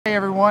Hey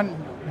everyone,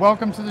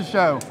 welcome to the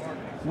show.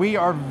 We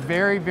are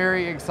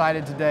very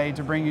excited today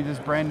to bring you this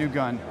brand new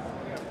gun.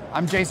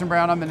 I'm Jason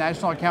Brown, I'm the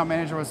National Account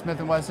Manager with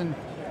Smith & Wesson.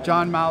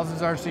 John Myles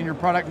is our Senior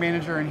Product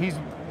Manager, and he's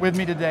with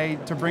me today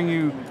to bring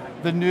you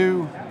the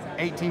new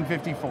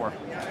 1854.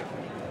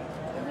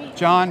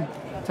 John,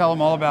 tell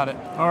them all about it.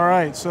 All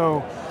right,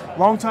 so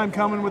long time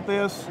coming with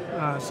this,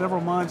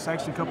 several months,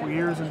 actually a couple of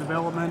years in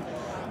development.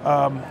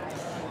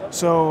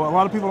 So a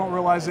lot of people don't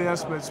realize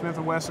this, but Smith &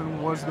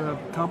 Wesson was the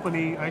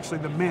company, actually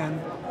the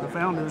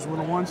founders, were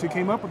the ones who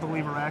came up with the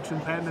lever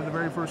action, patented the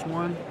very first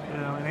one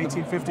in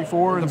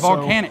 1854. The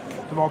Volcanic.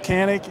 The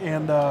Volcanic,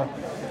 and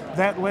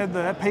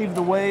that paved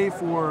the way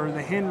for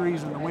the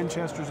Henrys and the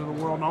Winchesters of the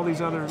world and all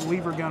these other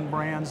lever gun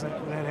brands that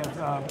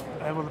have,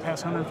 over the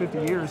past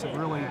 150 years, have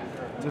really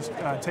just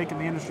taken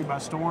the industry by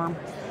storm.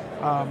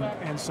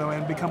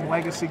 And become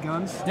legacy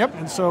guns. Yep.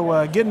 And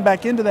so getting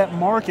back into that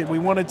market, we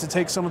wanted to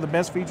take some of the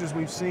best features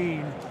we've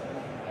seen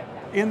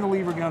in the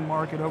lever gun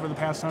market over the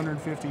past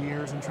 150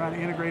 years and try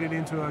to integrate it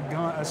into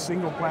a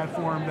single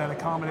platform that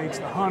accommodates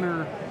the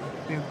hunter,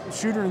 the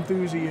shooter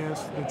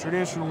enthusiast, the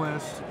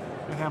traditionalist,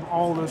 and have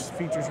all those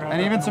features wrapped up.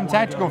 And even some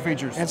tactical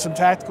features. And some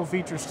tactical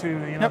features too.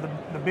 You know,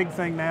 Yep. the big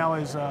thing now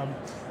is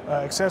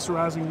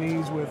accessorizing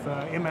these with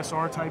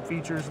MSR type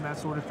features and that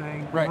sort of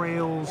thing, right.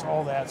 Rails,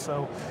 all that.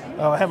 So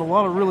I have a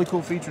lot of really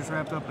cool features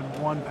wrapped up in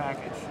one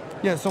package.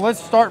 Yeah, so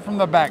let's start from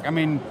the back. I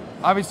mean,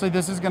 obviously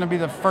this is going to be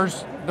the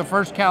first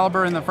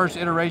caliber and the first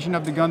iteration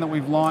of the gun that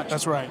we've launched.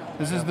 That's right.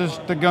 This is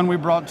the gun we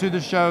brought to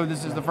the show.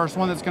 This is the first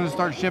one that's going to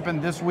start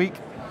shipping this week.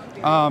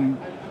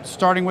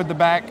 Starting with the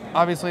back,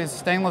 obviously it's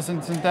stainless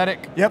and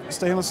synthetic. Yep,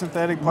 stainless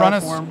synthetic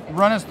platform.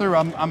 Run us through.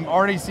 I'm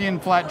already seeing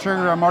flat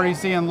trigger. I'm already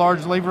seeing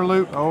large lever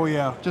loop. Oh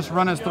yeah. Just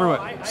run us through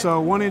it. So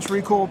 1-inch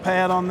recoil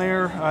pad on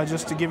there,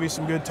 just to give you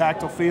some good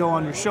tactile feel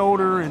on your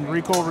shoulder and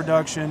recoil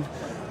reduction.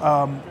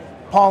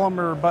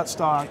 Polymer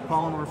buttstock,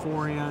 polymer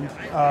forend.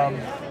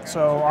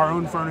 So our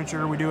own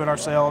furniture, we do it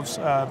ourselves.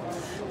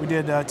 We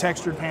did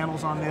textured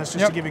panels on this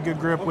just to give you good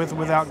grip with and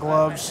without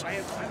gloves.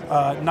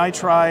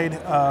 Nitride,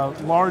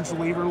 large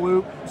lever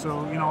loop,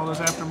 so you know all those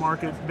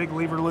aftermarket big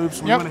lever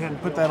loops. We went ahead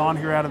and put that on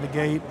here out of the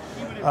gate.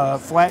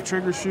 Flat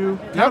trigger shoe,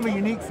 kind of a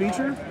unique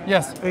feature.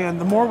 Yes. And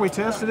the more we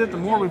tested it, the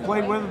more we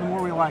played with it, the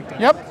more we liked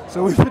it. Yep.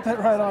 So we put that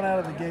right on out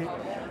of the gate,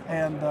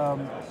 and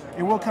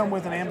it will come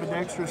with an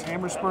ambidextrous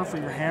hammer spur for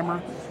your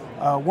hammer.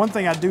 One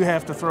thing I do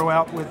have to throw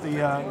out with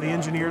the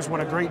engineers, what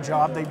a great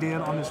job they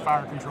did on this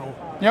fire control.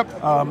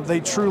 Yep. They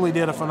truly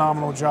did a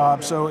phenomenal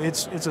job. So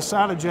it's a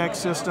side eject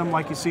system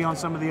like you see on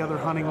some of the other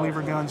hunting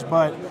lever guns,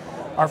 but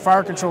our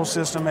fire control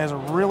system has a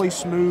really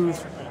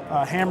smooth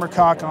hammer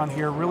cock on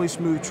here, really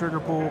smooth trigger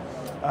pull.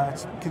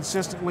 It's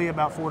consistently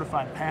about 4 to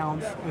 5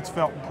 pounds. It's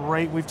felt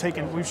great.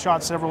 We've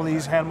shot several of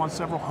these, had them on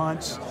several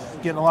hunts,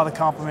 getting a lot of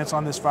compliments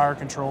on this fire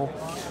control.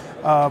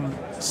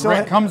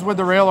 It comes with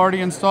the rail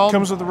already installed?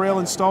 Comes with the rail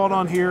installed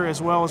on here,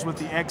 as well as with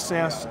the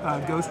excess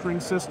ghost ring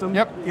system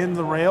in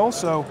the rail.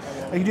 So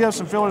you do have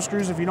some filler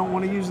screws if you don't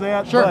want to use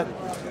that. Sure.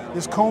 But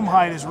this comb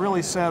height is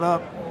really set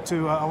up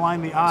to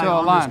align the eye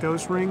on this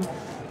ghost ring.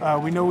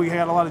 We know we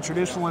had a lot of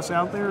traditionalists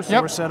out there,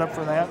 so we're set up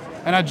for that.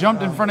 And I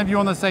jumped in front of you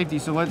on the safety,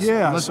 so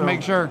let's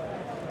make sure.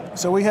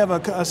 So we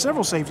have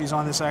several safeties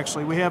on this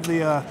actually. We have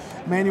the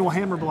manual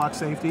hammer block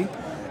safety.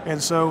 And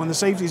so when the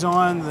safety's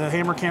on, the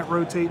hammer can't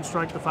rotate and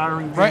strike the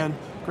firing pin. Right.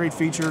 Great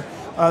feature.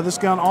 This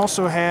gun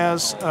also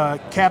has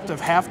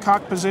captive half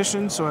cock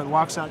position, so it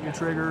locks out your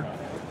trigger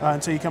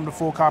until you come to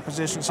full cock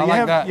position. So you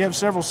have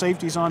several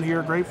safeties on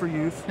here, great for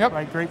youth,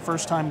 right? Great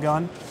first time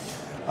gun.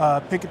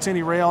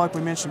 Picatinny rail, like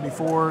we mentioned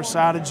before,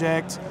 side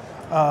eject.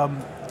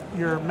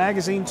 Your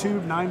magazine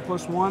tube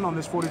 9+1 on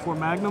this 44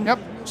 Magnum. Yep.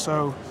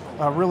 So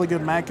really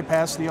good mag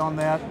capacity on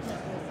that.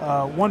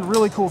 One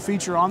really cool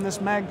feature on this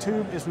mag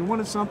tube is we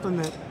wanted something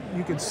that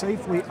you could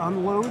safely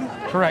unload.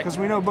 Correct. Because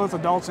we know both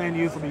adults and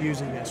youth will be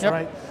using this,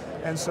 right?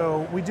 And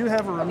so we do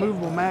have a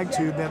removable mag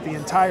tube that the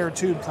entire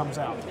tube comes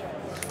out.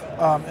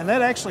 And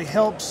that actually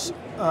helps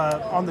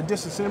on the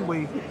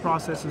disassembly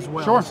process as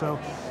well. Sure. So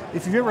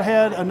if you've ever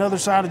had another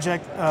side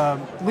eject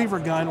lever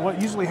gun,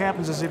 what usually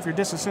happens is if you're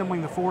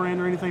disassembling the fore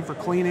end or anything for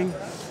cleaning,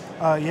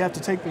 you have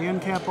to take the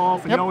end cap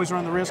off, and you always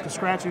run the risk of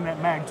scratching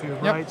that mag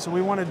tube, right? So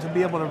we wanted to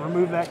be able to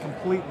remove that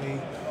completely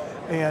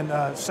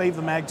and save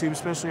the mag tube,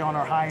 especially on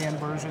our high-end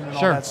version and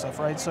all that stuff,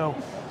 right? So,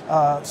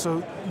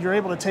 so you're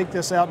able to take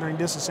this out during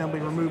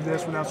disassembly, remove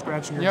this without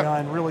scratching your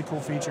gun. Really cool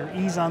feature.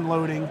 Ease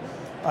unloading.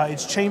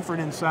 It's chamfered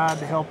inside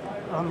to help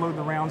unload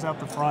the rounds out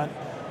the front.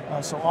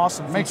 So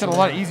awesome. Makes it a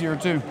lot easier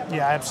too.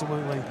 Yeah,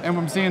 absolutely. And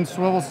I'm seeing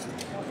swivel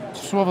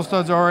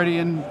studs already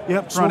in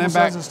front and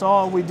back. Studs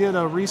installed. We did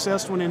a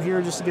recessed one in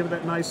here just to give it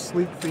that nice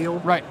sleek feel.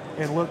 Right.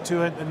 And look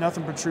to it, and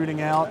nothing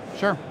protruding out.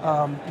 Sure.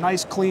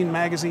 Nice clean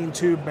magazine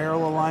tube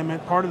barrel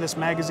alignment. Part of this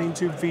magazine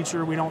tube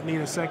feature, we don't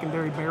need a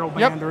secondary barrel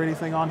band or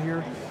anything on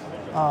here.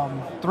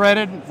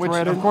 Threaded, which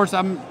of course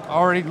I'm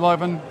already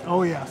loving.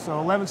 Oh yeah, so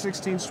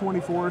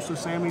 11/16/24, so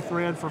SAMI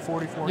thread for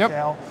 44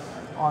 cal.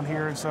 on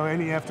here, and so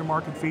any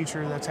aftermarket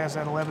feature that has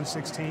that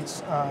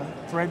 11/16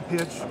 thread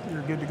pitch,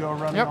 you're good to go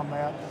running on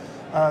that.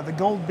 The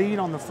gold bead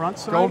on the front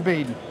side. Gold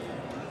bead.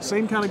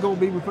 Same kind of gold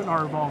bead we put in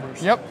our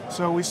revolvers. Yep.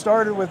 So we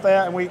started with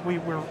that, and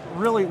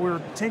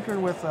we're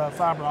tinkering with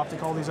fiber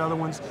optic, all these other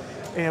ones,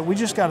 and we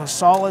just got a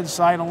solid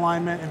sight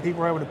alignment, and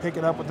people were able to pick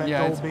it up with that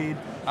gold bead.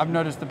 I've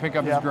noticed the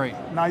pickup is great.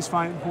 Nice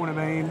fine point of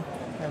aim,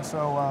 and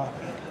so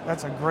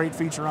that's a great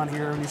feature on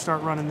here. When you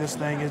start running this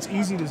thing, it's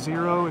easy to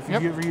zero if you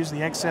ever use the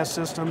XS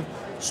system.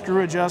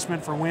 Screw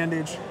adjustment for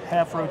windage,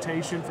 half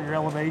rotation for your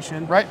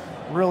elevation. Right.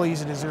 Real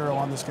easy to zero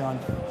on this gun.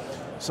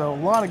 So a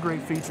lot of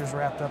great features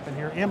wrapped up in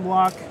here.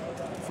 M-lock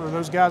for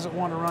those guys that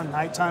want to run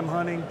nighttime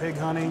hunting, pig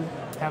hunting,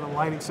 have a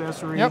light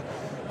accessory.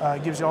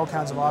 It gives you all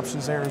kinds of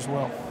options there as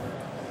well.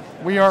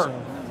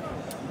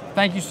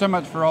 Thank you so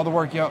much for all the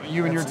work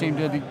you and your team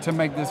did to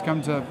make this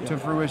come to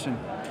fruition.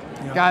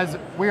 Guys,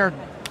 we are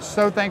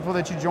so thankful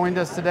that you joined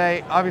us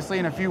today. Obviously,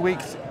 in a few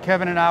weeks,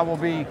 Kevin and I will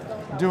be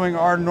doing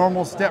our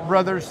normal Step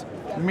Brothers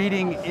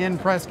meeting in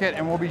Prescott,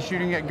 and we'll be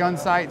shooting at gun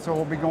sight, so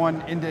we'll be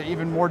going into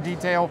even more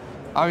detail.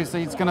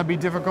 Obviously, it's going to be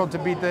difficult to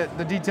beat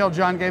the detail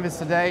John gave us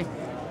today,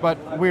 but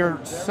we're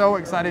so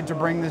excited to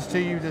bring this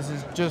to you. This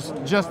is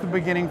just the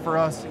beginning for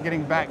us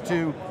getting back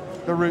to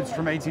the roots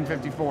from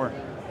 1854.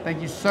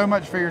 Thank you so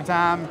much for your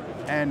time,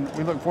 and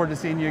we look forward to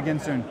seeing you again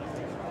soon.